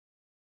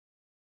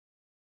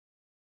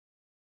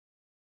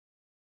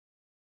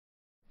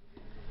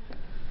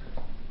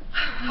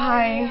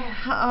Hi.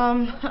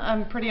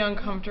 I'm pretty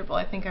uncomfortable.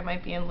 I think I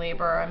might be in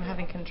labor. I'm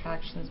having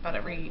contractions about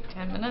every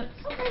 10 minutes.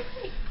 Okay.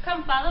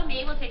 Come follow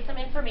me. We'll take some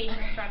information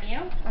from you.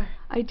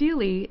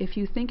 Ideally, if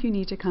you think you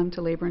need to come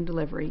to labor and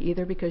delivery,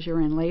 either because you're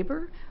in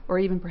labor or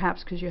even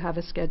perhaps because you have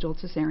a scheduled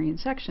cesarean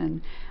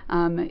section,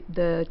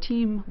 the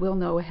team will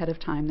know ahead of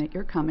time that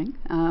you're coming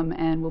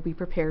and will be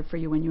prepared for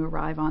you when you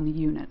arrive on the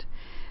unit.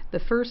 The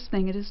first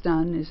thing it is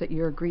done is that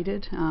you're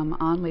greeted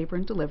on labor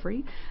and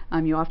delivery.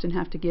 You often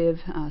have to give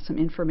some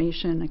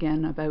information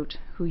again about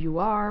who you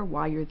are,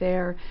 why you're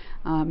there.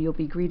 You'll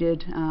be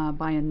greeted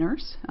by a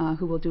nurse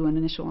who will do an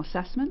initial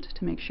assessment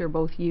to make sure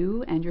both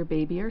you and your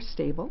baby are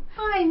stable.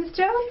 Hi, Miss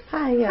Jones.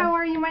 Hi, yes. How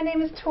are you? My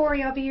name is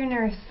Tori. I'll be your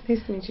nurse.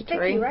 Nice to meet you,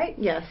 Tori. Vicky, right?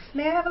 Yes.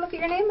 May I have a look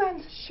at your name,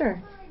 ma'am?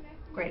 Sure.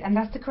 Great. And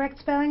that's the correct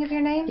spelling of your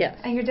name? Yes.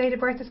 And your date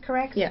of birth is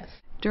correct? Yes.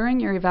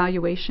 During your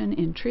evaluation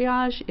in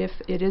triage, if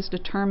it is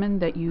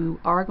determined that you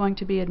are going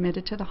to be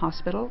admitted to the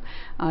hospital,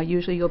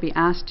 usually you'll be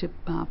asked to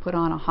put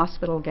on a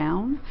hospital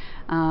gown.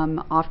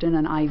 Often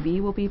an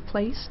IV will be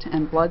placed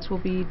and bloods will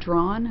be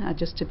drawn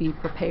just to be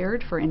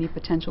prepared for any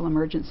potential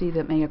emergency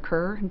that may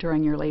occur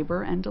during your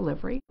labor and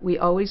delivery. We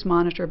always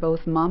monitor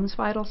both mom's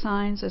vital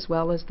signs as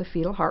well as the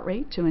fetal heart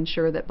rate to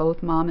ensure that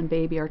both mom and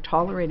baby are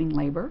tolerating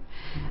labor.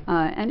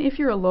 And if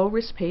you're a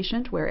low-risk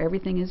patient where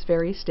everything is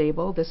very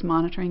stable, this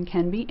monitoring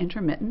can be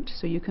intermittent,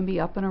 so you can be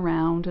up and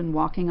around and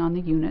walking on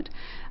the unit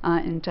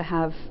in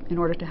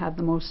order to have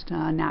the most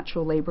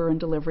natural labor and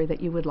delivery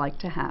that you would like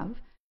to have.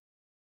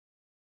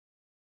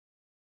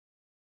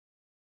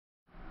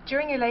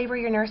 During your labor,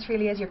 your nurse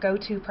really is your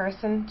go-to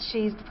person.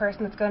 She's the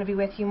person that's going to be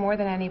with you more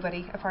than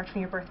anybody, apart from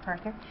your birth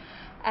partner.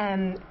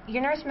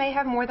 Your nurse may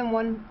have more than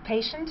one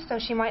patient, so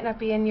she might not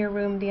be in your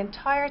room the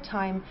entire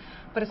time,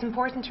 but it's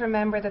important to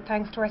remember that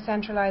thanks to our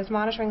centralised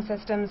monitoring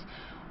systems,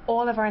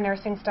 all of our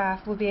nursing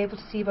staff will be able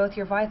to see both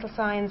your vital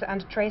signs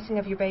and tracing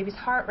of your baby's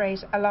heart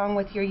rate along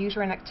with your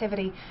uterine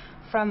activity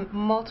from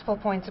multiple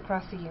points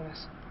across the unit.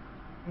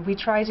 We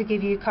try to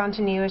give you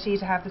continuity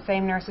to have the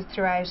same nurses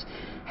throughout.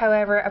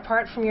 However,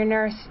 apart from your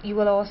nurse, you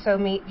will also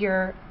meet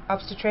your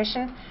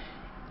obstetrician.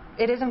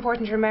 It is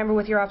important to remember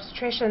with your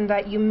obstetrician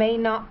that you may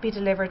not be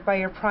delivered by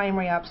your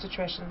primary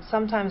obstetrician.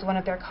 Sometimes one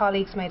of their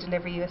colleagues may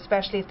deliver you,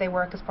 especially if they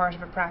work as part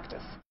of a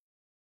practice.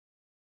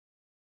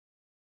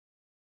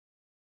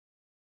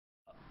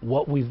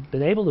 What we've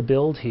been able to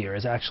build here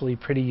is actually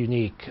pretty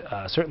unique,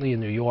 certainly in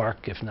New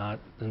York, if not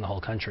in the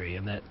whole country,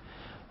 in that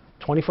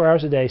 24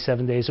 hours a day,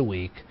 7 days a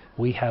week,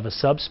 we have a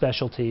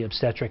subspecialty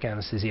obstetric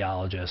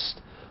anesthesiologist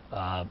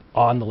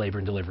on the labor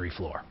and delivery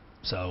floor.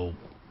 So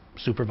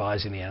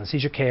supervising the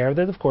anesthesia care,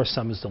 then of course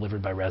some is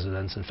delivered by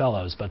residents and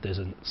fellows, but there's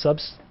a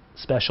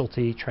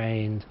subspecialty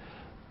trained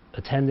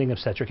attending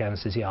obstetric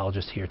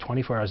anesthesiologist here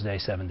 24 hours a day,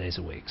 7 days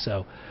a week.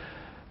 So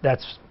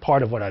that's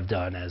part of what I've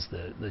done as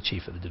the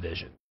chief of the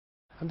division.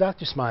 I'm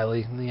Dr.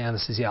 Smiley, I'm the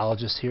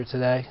anesthesiologist here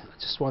today. I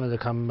just wanted to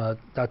come,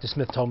 Dr.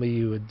 Smith told me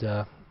you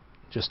had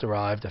just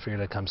arrived. I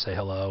figured I'd come say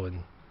hello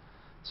and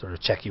sort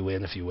of check you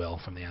in, if you will,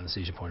 from the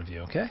anesthesia point of view,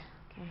 okay?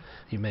 Okay.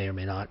 You may or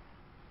may not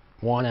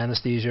want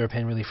anesthesia or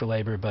pain relief for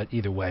labor, but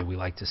either way, we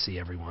like to see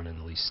everyone and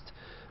at least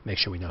make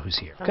sure we know who's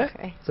here, okay?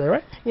 Okay. Is that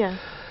right? Yeah.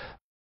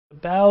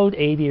 About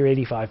 80 or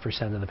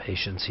 85% of the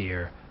patients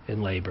here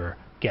in labor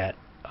get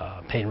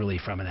pain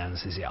relief from an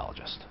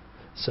anesthesiologist.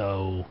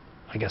 So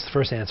I guess the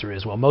first answer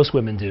is, well, most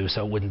women do,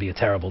 so it wouldn't be a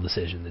terrible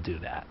decision to do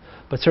that.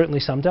 But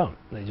certainly some don't.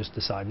 They just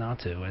decide not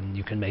to, and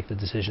you can make the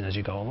decision as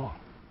you go along.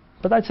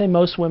 But I'd say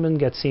most women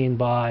get seen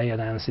by an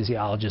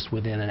anesthesiologist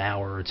within an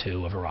hour or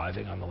two of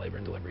arriving on the labor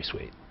and delivery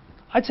suite.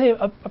 I'd say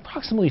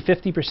approximately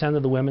 50%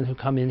 of the women who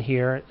come in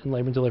here in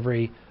labor and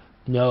delivery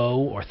know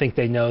or think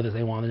they know that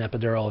they want an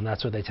epidural, and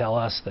that's what they tell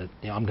us, that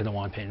I'm going to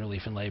want pain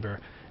relief in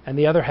labor. And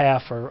the other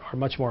half are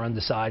much more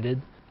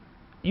undecided,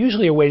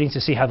 usually are waiting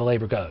to see how the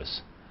labor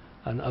goes.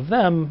 And of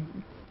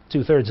them,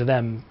 2/3 of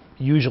them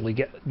usually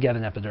get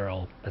an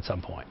epidural at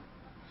some point.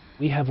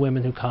 We have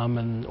women who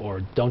come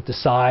or don't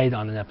decide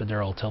on an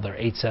epidural till they're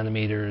 8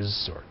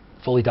 centimeters or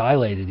fully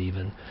dilated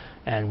even,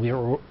 and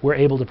we're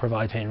able to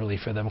provide pain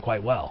relief for them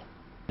quite well.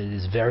 It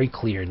is very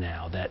clear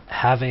now that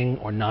having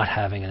or not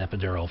having an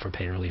epidural for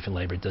pain relief in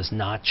labor does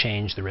not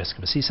change the risk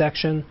of a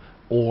C-section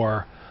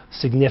or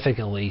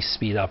significantly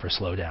speed up or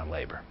slow down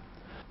labor.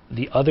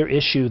 The other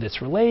issue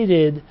that's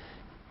related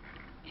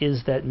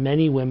is that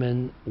many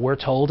women were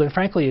told, and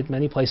frankly at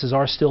many places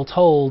are still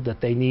told, that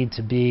they need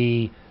to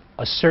be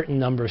a certain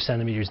number of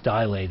centimeters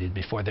dilated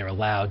before they're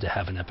allowed to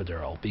have an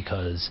epidural,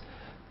 because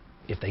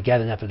if they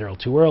get an epidural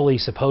too early,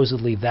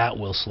 supposedly that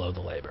will slow the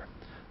labor.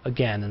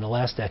 Again, in the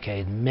last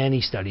decade, many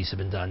studies have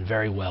been done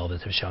very well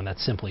that have shown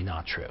that's simply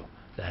not true,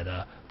 that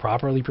a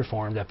properly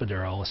performed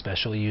epidural,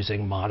 especially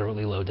using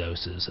moderately low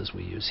doses as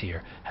we use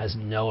here, has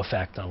no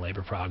effect on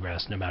labor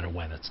progress no matter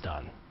when it's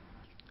done.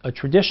 A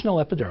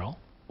traditional epidural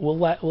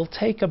will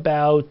take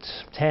about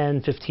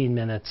 10-15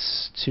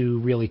 minutes to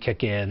really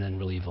kick in and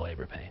relieve the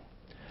labor pain.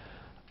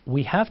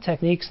 We have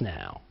techniques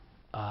now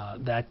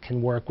that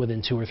can work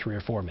within 2 or 3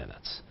 or 4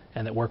 minutes,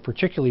 and that work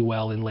particularly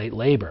well in late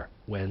labor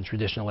when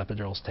traditional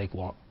epidurals take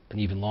an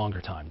even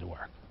longer time to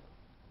work.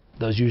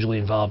 Those usually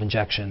involve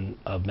injection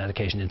of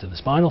medication into the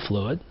spinal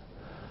fluid,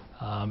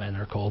 and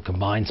they're called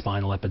combined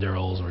spinal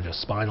epidurals or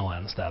just spinal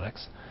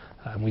anesthetics.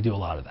 And we do a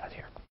lot of that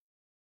here.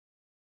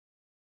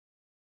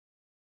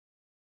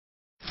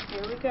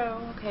 Here we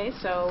go. Okay,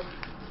 so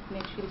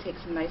make sure you take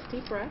some nice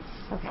deep breaths.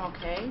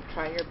 Okay,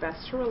 try your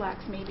best to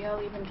relax. Maybe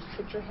I'll even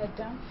put your head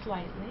down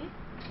slightly.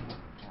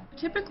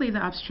 Typically, the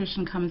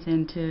obstetrician comes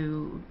in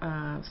to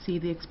see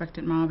the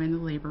expectant mom in the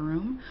labor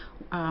room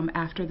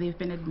after they've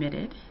been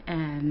admitted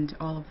and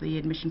all of the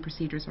admission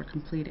procedures are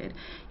completed.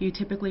 You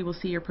typically will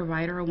see your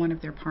provider or one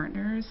of their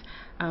partners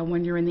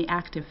when you're in the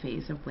active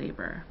phase of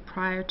labor.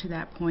 Prior to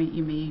that point,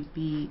 you may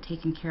be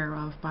taken care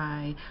of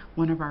by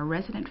one of our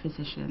resident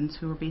physicians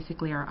who are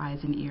basically our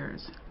eyes and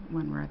ears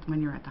when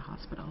you're at the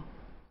hospital.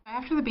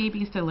 After the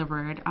baby is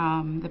delivered,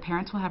 the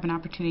parents will have an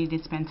opportunity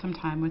to spend some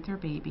time with their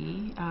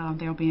baby.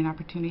 There will be an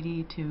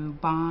opportunity to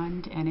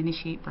bond and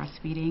initiate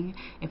breastfeeding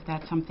if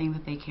that's something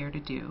that they care to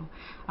do.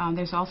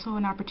 There's also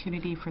an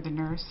opportunity for the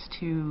nurse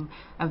to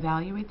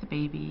evaluate the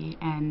baby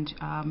and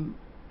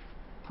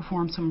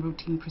perform some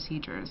routine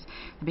procedures.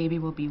 The baby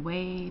will be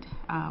weighed,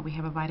 we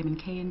have a vitamin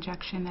K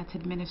injection that's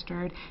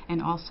administered,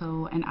 and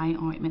also an eye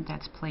ointment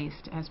that's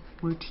placed as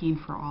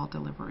routine for all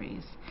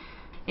deliveries.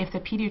 If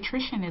the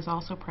pediatrician is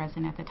also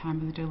present at the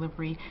time of the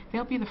delivery,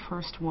 they'll be the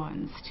first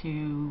ones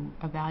to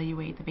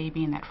evaluate the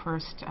baby in that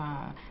first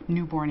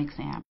newborn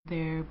exam.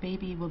 Their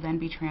baby will then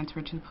be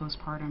transferred to the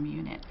postpartum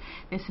unit.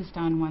 This is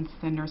done once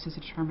the nurses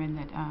determine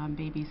that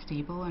baby is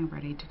stable and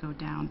ready to go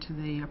down to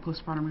the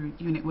postpartum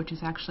unit, which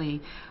is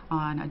actually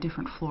on a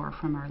different floor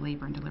from our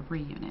labor and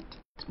delivery unit.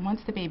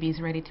 Once the baby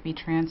is ready to be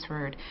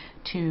transferred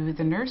to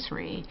the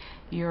nursery,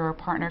 your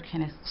partner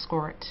can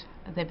escort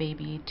the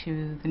baby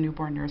to the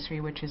newborn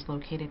nursery, which is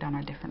located on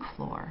a different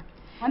floor.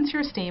 Once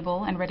you're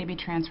stable and ready to be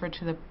transferred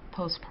to the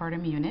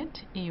postpartum unit,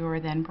 you are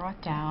then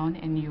brought down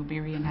and you'll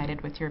be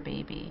reunited with your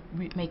baby.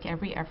 Make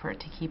every effort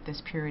to keep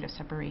this period of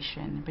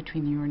separation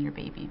between you and your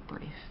baby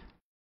brief.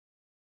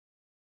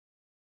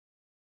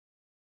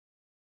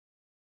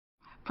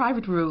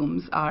 Private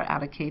rooms are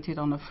allocated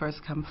on a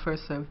first-come,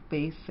 first-served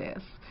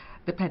basis,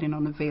 depending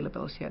on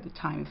availability at the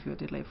time of your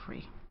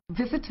delivery.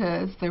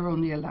 Visitors, they're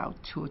only allowed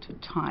 2 at a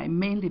time,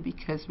 mainly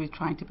because we're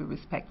trying to be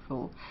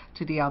respectful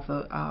to the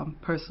other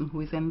person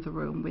who is in the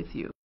room with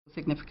you.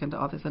 Significant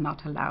others are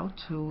not allowed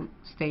to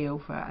stay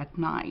over at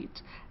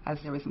night, as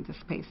there isn't the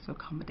space to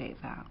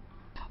accommodate that.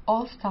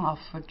 All staff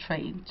are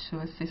trained to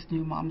assist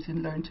new moms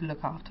in learning to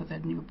look after their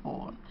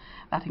newborn.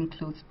 That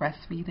includes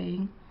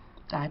breastfeeding,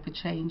 diaper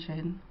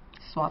changing,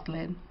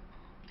 swaddling,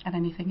 and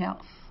anything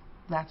else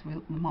that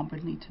the mom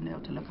will need to know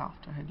to look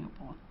after her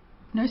newborn.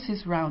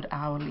 Nurses round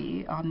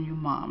hourly on new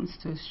moms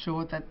to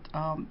ensure that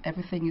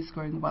everything is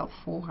going well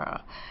for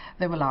her.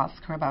 They will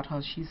ask her about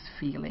how she's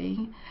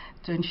feeling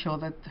to ensure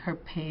that her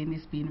pain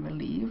is being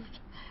relieved,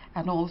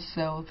 and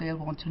also they'll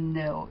want to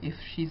know if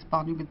she's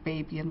bonding with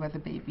baby and whether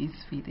baby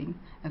is feeding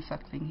and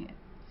suckling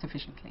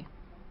sufficiently.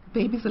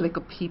 Babies are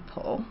little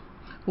people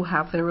who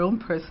have their own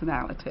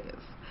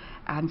personalities,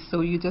 and so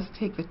you just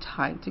take the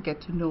time to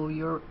get to know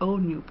your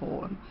own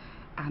newborn,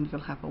 and you'll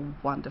have a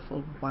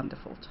wonderful,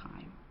 wonderful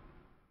time.